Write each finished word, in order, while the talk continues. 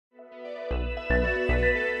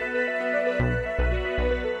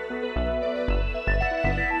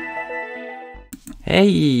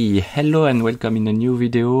Hey, hello and welcome in a new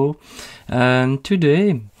video.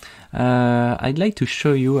 Today I'd like to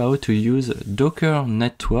show you how to use Docker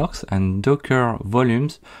networks and Docker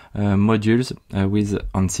volumes modules with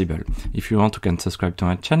Ansible. If you want, you can subscribe to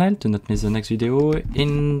my channel to not miss the next video.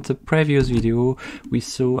 In the previous video, we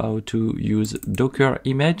saw how to use Docker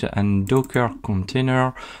image and Docker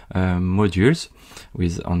container modules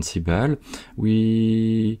with Ansible.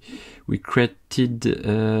 We created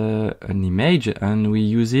an image and we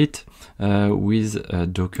use it with a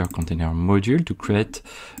Docker container module to create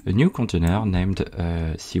a new container named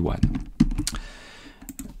C1.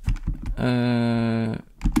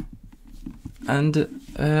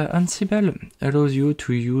 Ansible allows you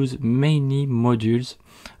to use many modules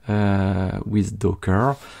with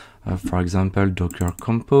Docker. For example, Docker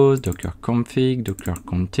Compose, Docker Config, Docker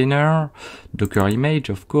Container, Docker Image,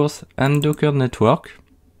 of course, and Docker Network.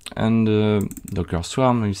 And Docker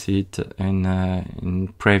Swarm, we see it in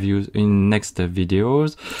next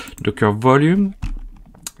videos. Docker Volume,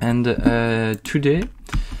 and today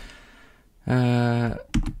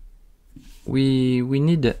we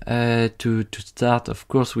need to start. Of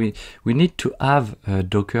course, we need to have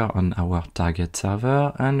Docker on our target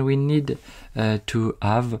server, and we need to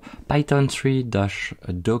have Python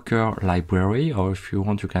 3-docker library, or if you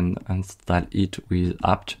want, you can install it with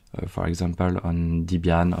apt, for example, on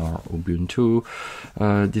Debian or Ubuntu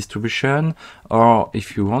distribution, or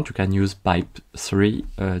if you want, you can use pipe 3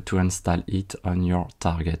 to install it on your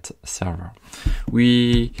target server.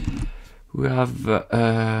 We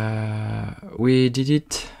did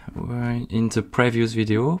it in the previous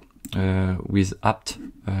video with apt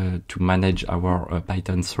to manage our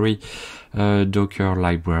Python 3 Docker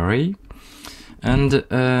library. And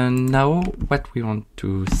now what we want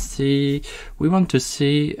to see,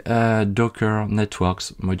 Docker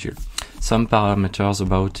networks module. Some parameters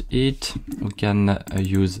about it. We can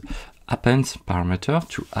use append parameter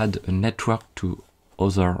to add a network to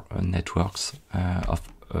other networks of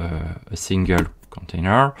a single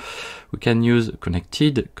container. We can use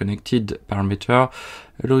connected parameter,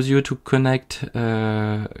 allows you to connect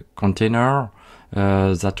a container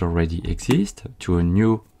that already exist to a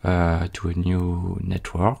new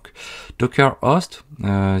network. Docker host,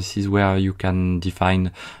 this is where you can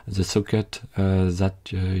define the socket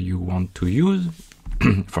that you want to use.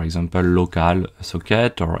 For example, local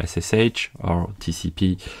socket or SSH or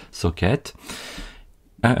TCP socket.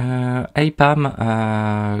 APAM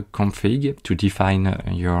config to define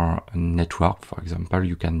your network. For example,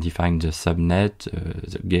 you can define the subnet,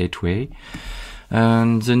 the gateway,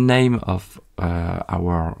 and the name of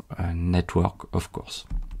our network, of course,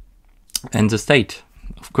 and the state.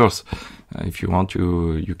 Of course, if you want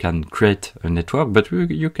to, you can create a network, but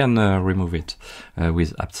you can remove it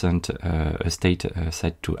with absent, a state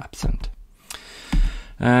set to absent.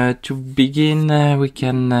 To begin, we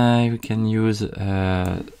can use it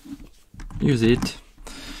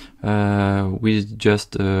with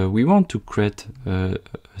just we want to create a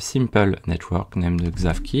simple network named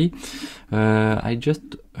Xavkey. I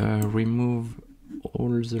just remove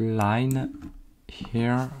all the line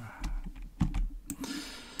here,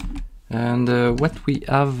 and what we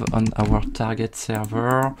have on our target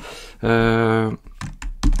server,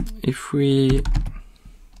 if we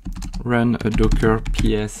run a docker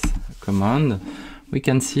ps command, we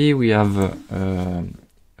can see we have a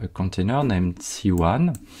container named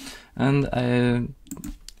C1, and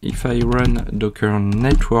if I run docker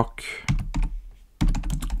network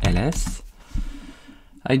ls,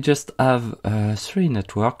 I just have 3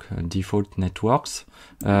 default networks,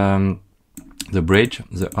 the bridge,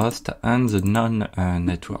 the host, and the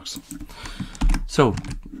non-networks. So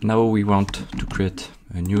now we want to create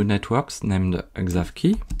a new networks named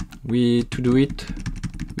Xavkey. To do it,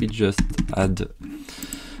 we just add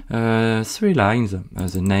 3 lines,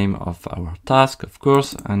 the name of our task, of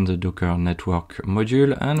course, and the Docker network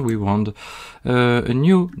module, and we want a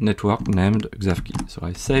new network named Xavkey. So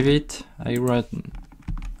I save it, I run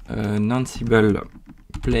an Ansible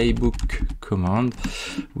playbook command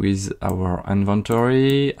with our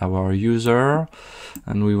inventory, our user,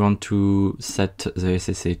 and we want to set the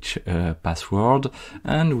SSH password,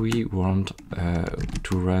 and we want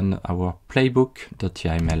to run our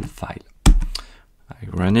playbook.yml file. I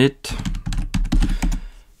run it,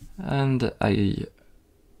 and I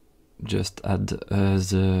just add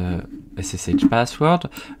the SSH password,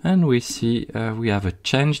 and we see we have a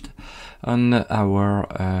change on our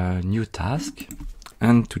new task.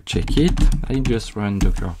 And to check it, I just run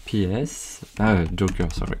docker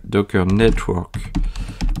network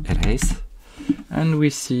ls, and we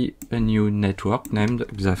see a new network named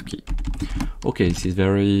Xavkey. Okay, this is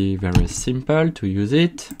very simple to use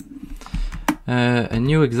it. A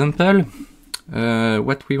new example.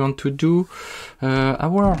 What we want to do,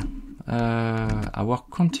 our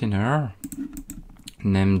container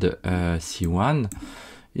named C1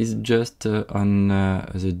 is just on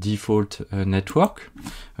the default network.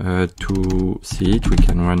 To see it, we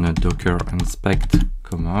can run a docker inspect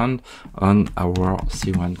command on our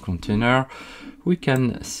C1 container. We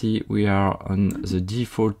can see we are on the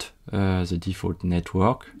default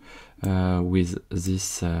network with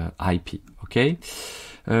this IP. Okay,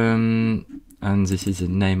 and this is the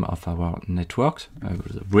name of our network,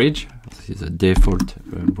 the bridge. This is a default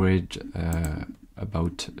bridge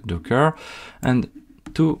about Docker. And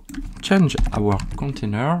to change our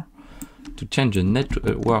container, to change the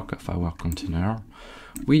network of our container,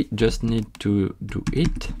 we just need to do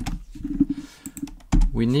it.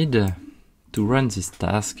 We need to run this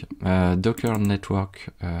task, Docker network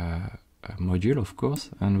module, of course,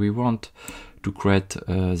 and we want to create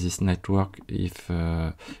this network if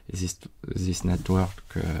this network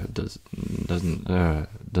does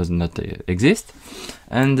not exist,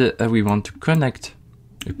 and we want to connect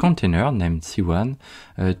a container named C1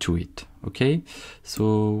 to it. Okay,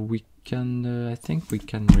 so we can I think we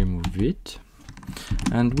can remove it,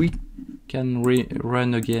 and we can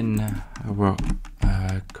run again our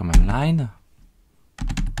command line,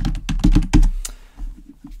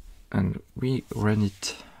 and we run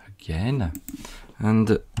it again.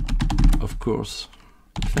 And of course,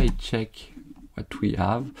 if I check what we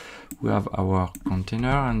have our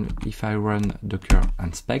container, and if I run docker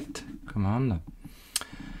inspect command,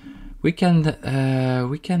 we can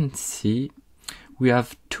see we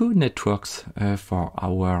have two networks for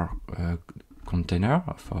our container,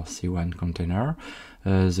 for C1 container,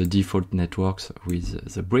 the default networks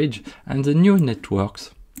with the bridge, and the new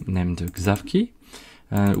networks named Xavkey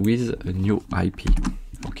with a new IP.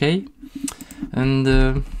 Okay, and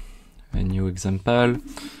a new example.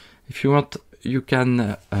 If you want, you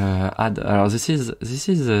can add. This is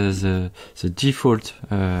the default.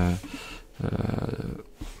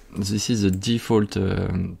 This is the default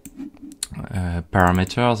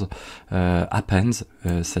parameters appends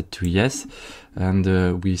set to yes, and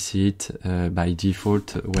we see it by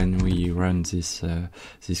default when we run this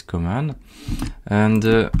command.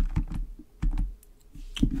 And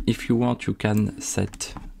if you want, you can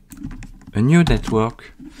set a new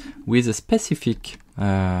network with a specific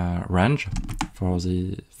range for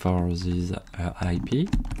this IP,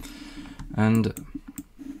 and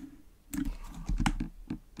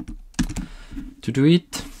to do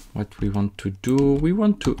it, what we want to do, we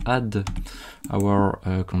want to add our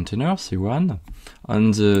container C1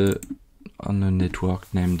 on a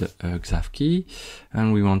network named Xavkey,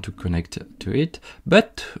 and we want to connect to it,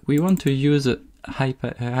 but we want to use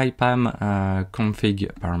IPAM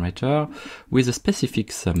config parameter with a specific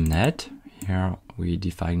subnet. Here we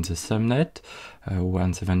define the subnet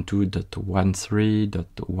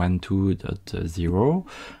 172.13.12.0,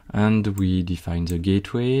 and we define the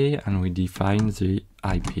gateway, and we define the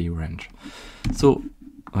IP range. So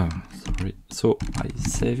so I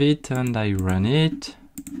save it and I run it.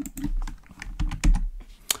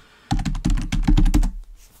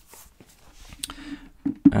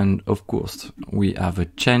 And of course, we have a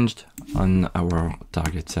change on our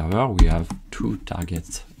target server. We have two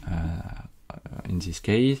targets in this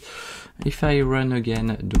case. If I run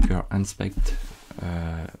again docker inspect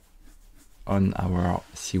on our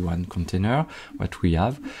C1 container, what we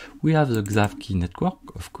have the Xavkey network,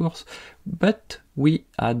 of course, but we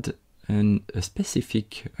add a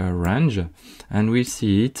specific range, and we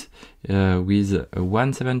see it with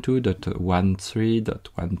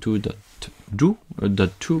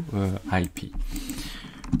 172.13.12.2 IP.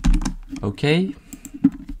 Okay,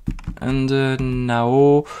 and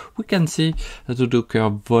now we can see the Docker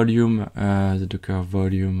volume,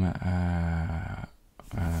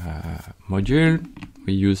 module.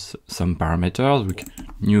 We use some parameters. We can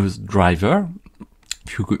use driver.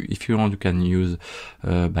 If you want, you can use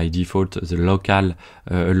by default the local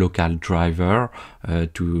driver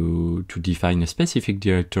to define a specific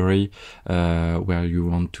directory where you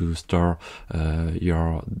want to store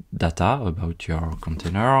your data about your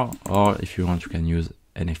container, or if you want, you can use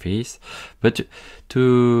NFS. But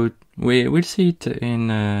we'll see it in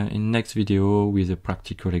next video with a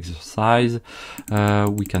practical exercise.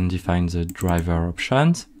 We can define the driver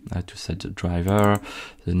options to set the driver,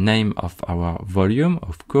 the name of our volume,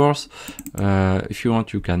 of course. If you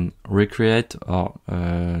want, you can recreate or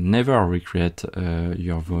never recreate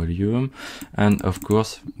your volume. And of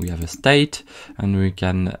course, we have a state, and we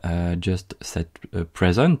can just set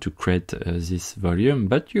present to create this volume,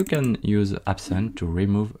 but you can use absent to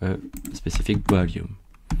remove a specific volume.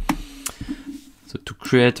 So to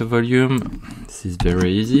create a volume, this is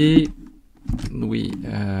very easy. We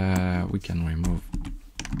can remove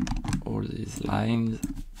all these lines,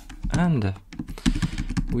 and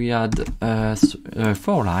we add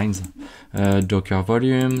 4 lines. Docker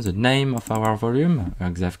volume, the name of our volume,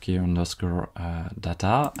 exafkey underscore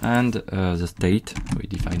data, and the state. We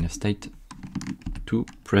define a state to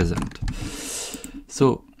present.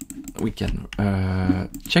 So we can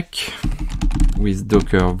check with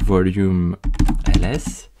Docker volume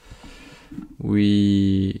ls.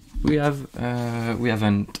 We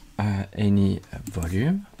haven't any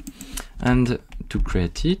volume, and to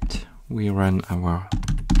create it, we run our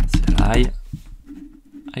CLI.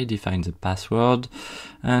 I define the password,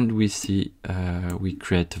 and we see we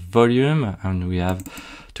create a volume, and we have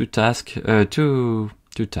two tasks,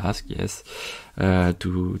 yes,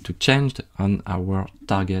 to change on our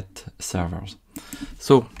target servers.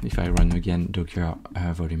 So if I run again Docker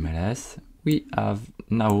volume ls, we have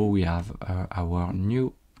our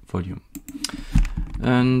new volume.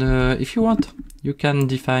 And if you want, you can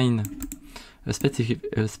define a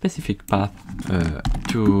specific path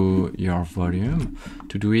to your volume.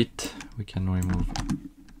 To do it, we can remove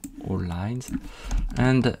all lines,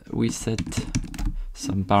 and we set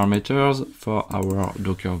some parameters for our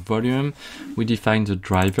Docker volume. We define the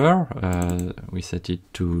driver, we set it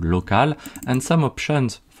to local, and some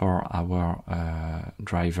options for our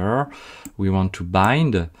driver. We want to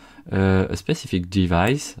bind a specific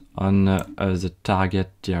device on the target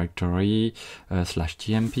directory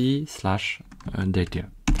 /tmp/data.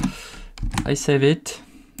 I save it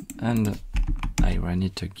and I run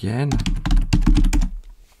it again.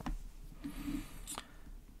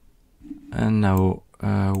 And now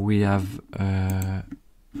we have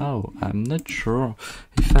oh, I'm not sure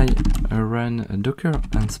if I run a docker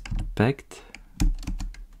inspect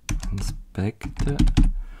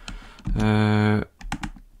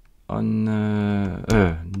on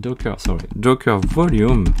docker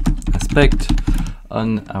volume inspect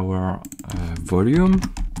on our volume.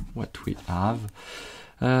 What we have,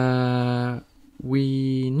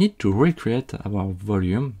 we need to recreate our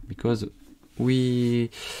volume because we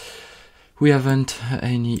haven't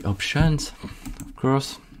any options, of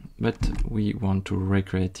course, but we want to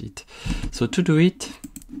recreate it. So to do it,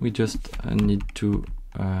 we just need to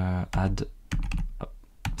add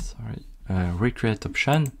recreate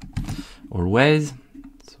option always.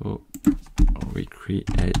 So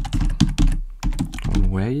recreate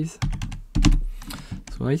always.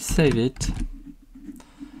 So I save it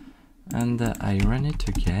and I run it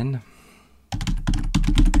again.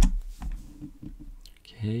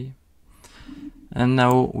 Okay. And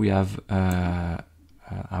now we have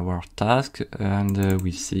our task, and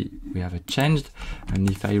we see we have a changed. And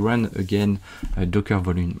if I run again docker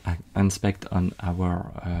volume inspect on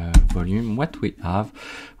our volume, what we have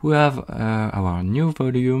our new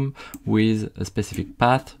volume with a specific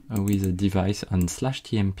path with a device on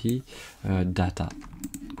 /tmp data.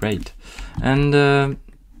 Great. And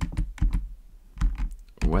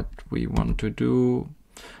what we want to do,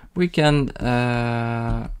 we can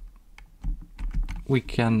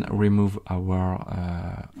remove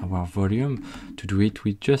our volume. To do it,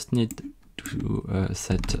 we just need to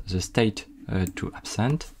set the state to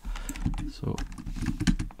absent. So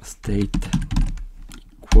state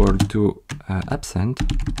equal to absent,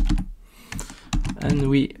 and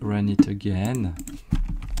we run it again.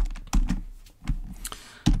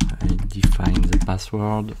 I define the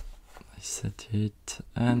password, I set it,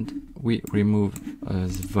 and we remove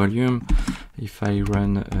the volume. If I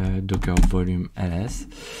run docker volume ls,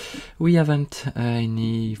 we haven't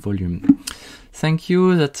any volume. Thank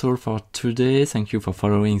you, that's all for today. Thank you for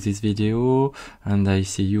following this video, and I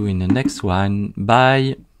see you in the next one.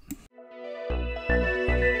 Bye!